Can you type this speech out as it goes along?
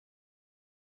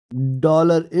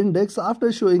Dollar index,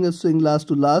 after showing a swing last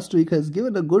to last week, has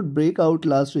given a good breakout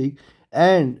last week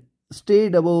and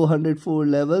stayed above 104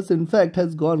 levels. In fact,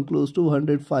 has gone close to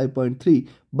 105.3,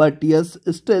 but yes,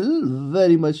 still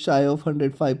very much shy of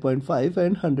 105.5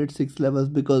 and 106 levels,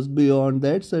 because beyond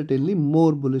that certainly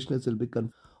more bullishness will be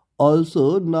confirmed.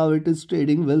 Also, now it is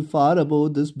trading well far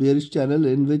above this bearish channel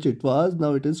in which it was.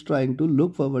 Now it is trying to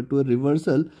look forward to a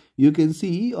reversal. You can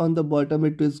see on the bottom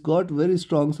it has got very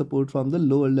strong support from the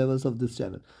lower levels of this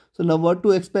channel. So now what to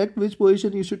expect, which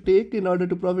position you should take in order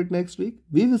to profit next week?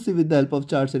 We will see with the help of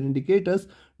charts and indicators.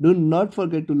 Do not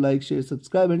forget to like, share,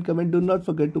 subscribe and comment. Do not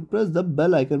forget to press the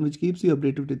bell icon which keeps you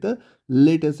updated with the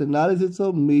latest analysis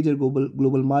of major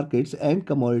global markets and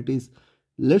commodities.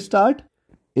 Let's start.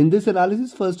 In this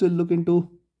analysis, first we'll look into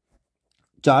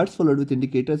charts followed with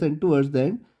indicators, and towards the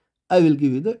end I will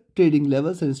give you the trading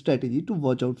levels and strategy to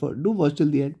watch out for. Do watch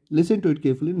till the end, listen to it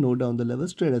carefully, note down the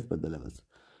levels, trade as per the levels.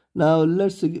 Now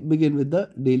let's begin with the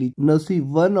daily. Now see,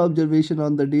 one observation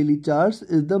on the daily charts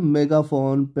is the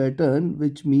megaphone pattern,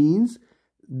 which means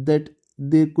that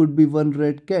there could be one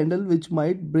red candle which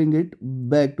might bring it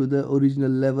back to the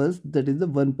original levels. That is the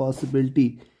one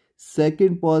possibility.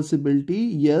 Second possibility,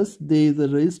 yes, there is a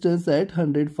resistance at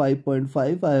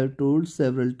 105.5. I have told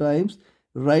several times.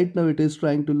 Right now it is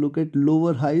trying to look at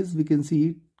lower highs. We can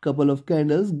see couple of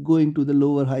candles going to the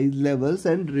lower high levels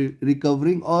and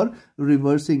recovering or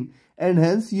reversing, and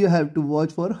hence you have to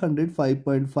watch for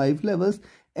 105.5 levels.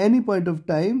 Any point of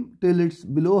time till it's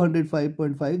below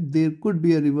 105.5, there could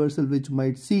be a reversal which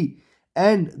might see.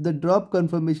 And the drop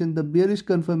confirmation, the bearish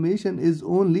confirmation, is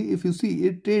only if you see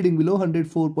it trading below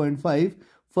 104.5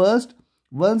 first.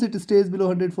 Once it stays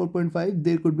below 104.5,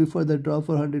 there could be further drop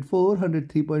for 104,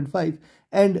 103.5,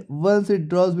 and once it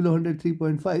drops below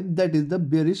 103.5, that is the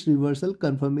bearish reversal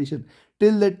confirmation.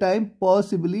 Till that time,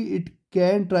 possibly it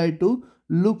can try to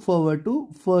look forward to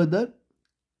further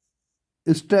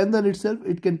strengthen itself.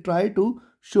 It can try to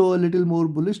show a little more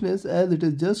bullishness, as it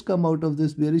has just come out of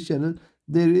this bearish channel.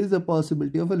 There is a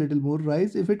possibility of a little more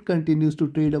rise if it continues to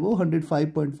trade above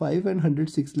 105.5 and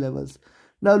 106 levels.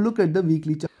 Now look at the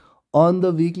weekly chart. On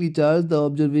the weekly chart, the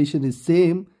observation is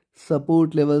same.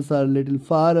 Support levels are a little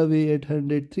far away at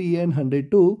 103 and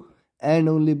 102, and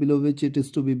only below which it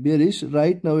is to be bearish.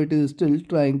 Right now it is still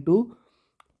trying to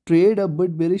trade a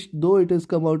bit bearish, though it has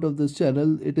come out of this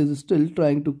channel. It is still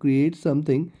trying to create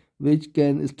something which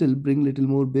can still bring little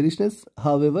more bearishness.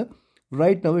 However,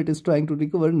 right now it is trying to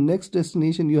recover. Next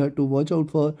destination you have to watch out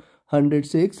for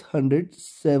 106,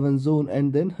 107 zone,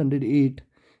 and then 108.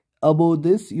 Above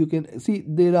this you can see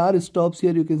there are stops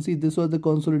here. You can see this was the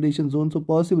consolidation zone, so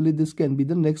possibly this can be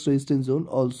the next resistance zone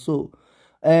also.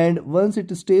 And once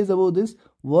it stays above this,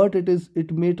 what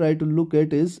it may try to look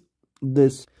at is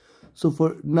this. So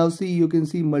for now, see, you can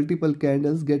see multiple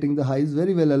candles getting the highs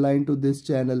very well aligned to this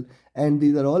channel, and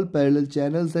these are all parallel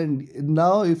channels. And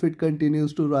now if it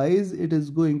continues to rise, it is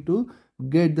going to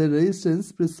get the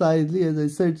resistance precisely as I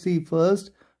said. See, first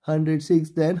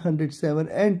 106, then 107,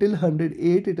 until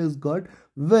 108 it has got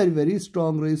very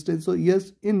strong resistance. So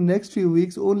yes, in next few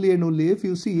weeks, only and only if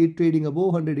you see it trading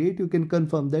above 108, you can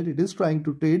confirm that it is trying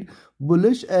to trade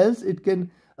bullish, as it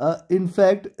can in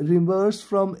fact reverse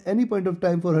from any point of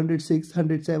time for 106,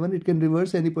 107. It can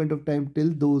reverse any point of time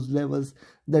till those levels.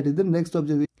 That is the next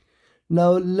observation.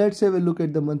 Now let's have a look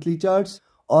at the monthly charts.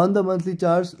 On the monthly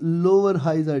charts, lower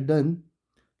highs are done,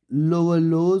 lower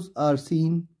lows are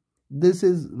seen. This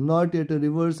is not yet a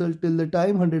reversal till the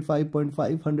time 105.5,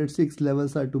 106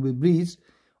 levels are to be breached.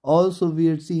 Also, we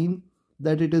had seen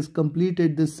that it has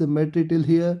completed this symmetry till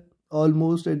here,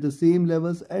 almost at the same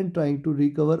levels, and trying to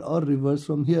recover or reverse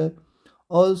from here.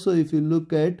 Also, if you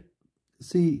look at,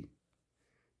 see,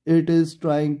 it is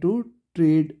trying to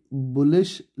trade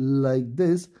bullish like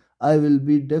this. I will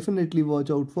be definitely watch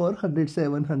out for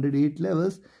 107, 108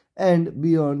 levels, and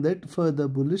beyond that further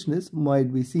bullishness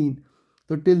might be seen.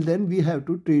 So till then we have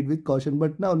to trade with caution.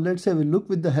 But now let's have a look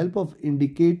with the help of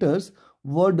indicators.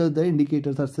 What does the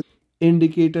indicators are saying?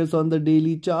 Indicators on the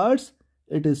daily charts,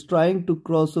 it is trying to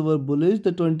cross over bullish.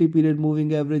 The 20 period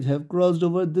moving average have crossed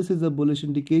over. This is a bullish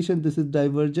indication. This is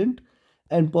divergent,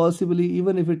 and possibly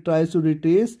even if it tries to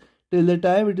retrace, till the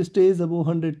time it stays above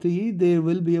 103, there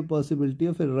will be a possibility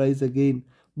of a rise again.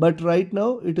 But right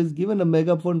now it is given a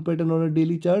megaphone pattern on a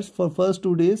daily charts for first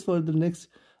 2 days. For the next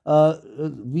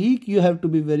week you have to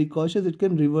be very cautious. It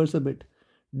can reverse a bit.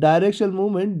 Directional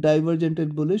movement divergent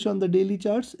and bullish on the daily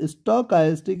charts.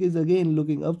 Stochastic is again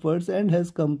looking upwards and has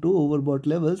come to overbought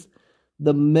levels.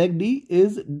 The MACD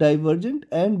is divergent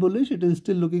and bullish. It is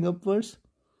still looking upwards.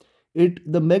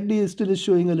 The MACD is still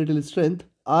showing a little strength.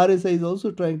 RSI is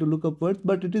also trying to look upwards,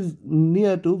 but it is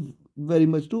near to very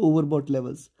much to overbought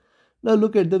levels. Now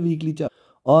look at the weekly chart.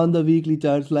 On the weekly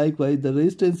charts, likewise, the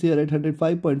resistance here at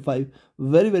 105.5,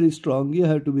 very strong. You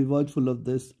have to be watchful of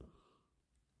this.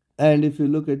 And if you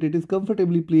look at it, is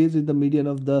comfortably placed in the median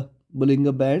of the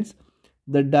Bollinger Bands.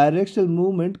 The directional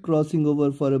movement crossing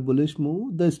over for a bullish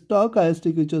move. The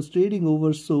stochastic, which was trading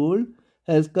oversold,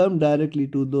 has come directly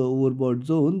to the overbought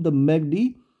zone. The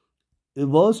MACD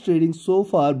was trading so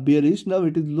far bearish. Now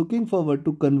it is looking forward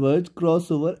to converge,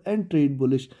 crossover and trade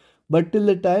bullish. But till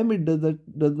the time it does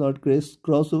not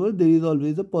crossover, there is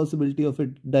always a possibility of a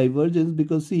divergence,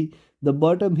 because see, the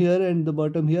bottom here and the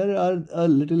bottom here are a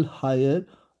little higher.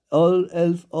 Or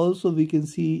else also we can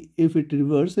see, if it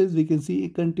reverses, we can see a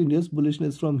continuous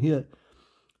bullishness from here.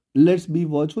 Let's be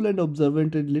watchful and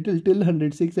observant a little till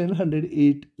 106 and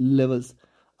 108 levels.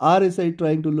 RSI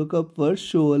trying to look upwards,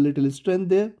 show a little strength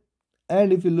there.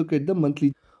 And if you look at the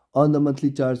monthly, on the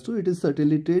monthly charts too, it is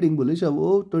certainly trading bullish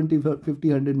above 20, 50,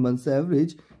 100 months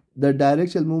average. The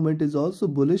directional movement is also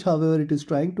bullish, however, it is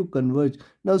trying to converge.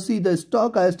 Now see, the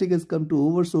stochastic has come to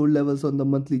oversold levels on the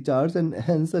monthly charts, and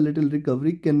hence a little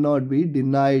recovery cannot be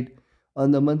denied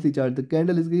on the monthly chart. The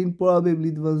candle is green.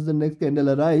 Probably once the next candle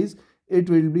arrives, it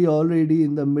will be already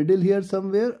in the middle here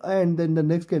somewhere, and then the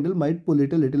next candle might pull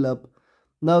it a little up.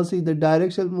 Now see the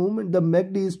directional movement, the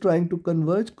MACD is trying to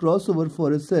converge, crossover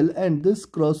for a sell, and this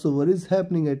crossover is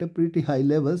happening at a pretty high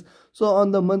levels. So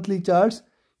on the monthly charts,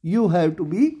 you have to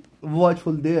be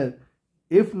watchful there.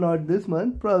 If not this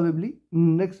month, probably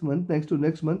next month, next to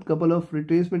next month, couple of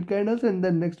retracement candles, and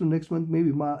then next to next month,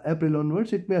 maybe April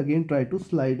onwards, it may again try to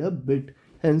slide a bit.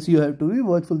 Hence you have to be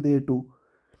watchful there too.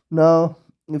 Now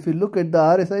if you look at the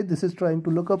RSI, this is trying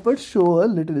to look upwards, show a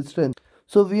little strength.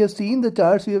 So we have seen the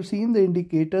charts, we have seen the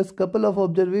indicators, couple of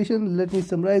observations. Let me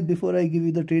summarize before I give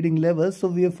you the trading levels. So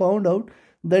we have found out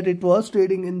that it was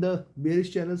trading in the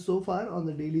bearish channel so far on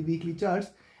the daily weekly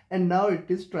charts, and now it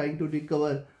is trying to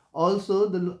recover. Also,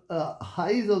 the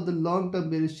highs of the long-term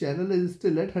bearish channel is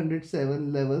still at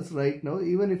 107 levels right now.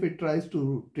 Even if it tries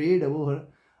to trade above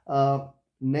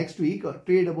next week, or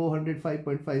trade above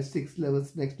 105.56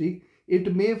 levels next week,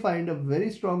 it may find a very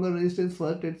stronger resistance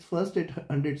first at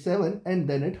 107 and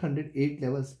then at 108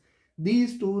 levels.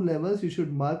 These two levels you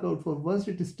should mark out for. Once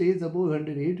it stays above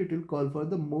 108, it will call for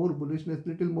the more bullishness.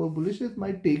 Little more bullishness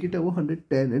might take it above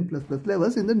 110 and plus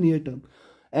levels in the near term.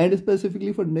 And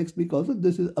specifically for next week also,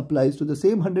 this applies to the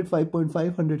same 105.5,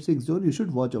 106 zone you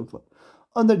should watch out for.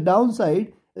 On the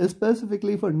downside,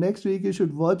 specifically for next week, you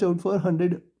should watch out for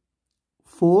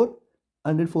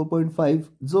 104.5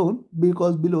 zone,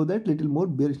 because below that little more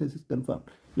bearishness is confirmed.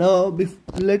 Now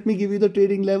let me give you the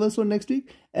trading levels for next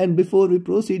week. And before we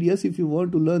proceed, yes, if you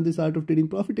want to learn this art of trading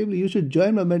profitably, you should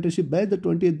join my mentorship batch. The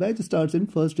 20th batch starts in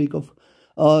first week of,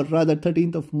 or rather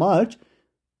 13th of March,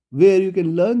 where you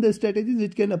can learn the strategies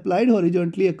which can applied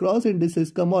horizontally across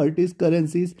indices, commodities,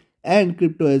 currencies and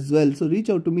crypto as well. So reach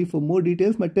out to me for more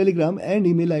details. My Telegram and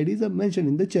email IDs are mentioned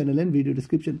in the channel and video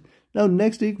description. Now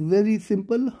next week, very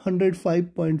simple,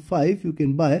 105.5 you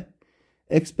can buy,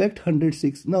 expect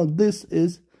 106. Now this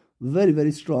is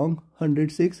very strong,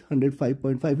 106,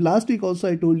 105.5. Last week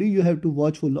also I told you, you have to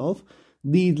watchful of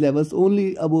these levels.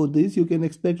 Only above this you can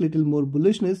expect little more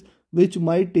bullishness, which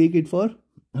might take it for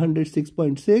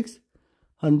 106.6,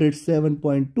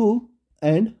 107.2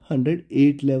 and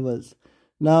 108 levels.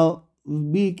 Now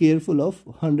be careful of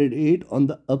 108 on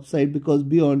the upside, because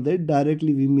beyond that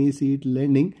directly we may see it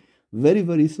landing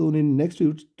very soon in next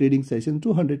few trading session to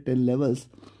 110 levels.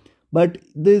 But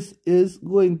this is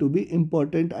going to be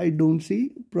important. I don't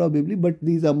see probably, but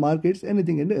these are markets,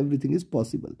 anything and everything is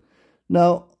possible.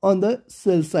 Now on the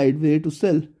sell side, where to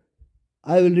sell,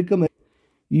 I will recommend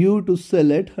you to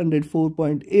sell at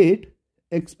 104.8,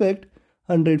 expect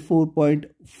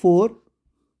 104.4,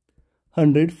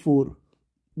 104.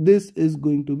 This is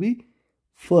going to be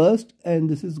first, and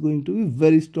this is going to be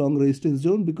very strong resistance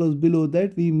zone, because below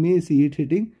that we may see it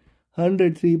hitting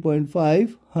 103.5,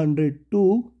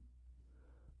 102,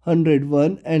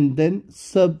 101 and then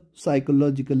sub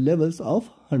psychological levels of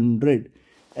 100.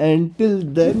 Until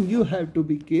then you have to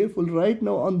be careful. Right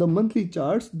now on the monthly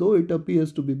charts, though it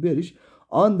appears to be bearish,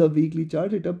 on the weekly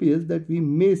chart it appears that we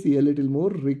may see a little more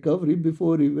recovery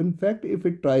before even, in fact, if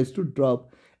it tries to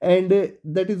drop. And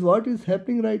that is what is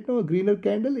happening right now. A greener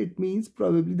candle, it means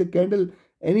probably the candle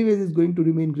anyways is going to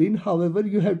remain green. However,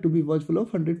 you have to be watchful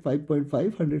of 105.5,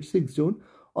 106 zone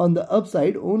on the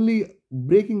upside, only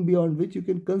breaking beyond which you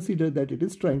can consider that it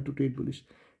is trying to trade bullish.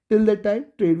 Till that time,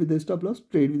 trade with the stop loss,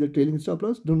 trade with the trailing stop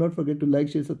loss. Do not forget to like,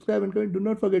 share, subscribe and comment. Do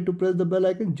not forget to press the bell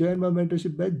icon, join my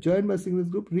mentorship batch, join my signals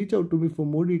group, reach out to me for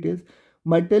more details.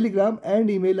 My Telegram and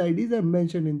email IDs are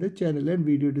mentioned in the channel and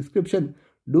video description.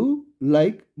 Do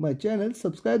like my channel,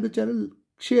 subscribe the channel,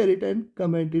 share it and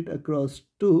comment it across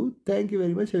too. Thank you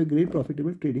very much. Have a great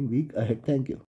profitable trading week ahead. Thank you.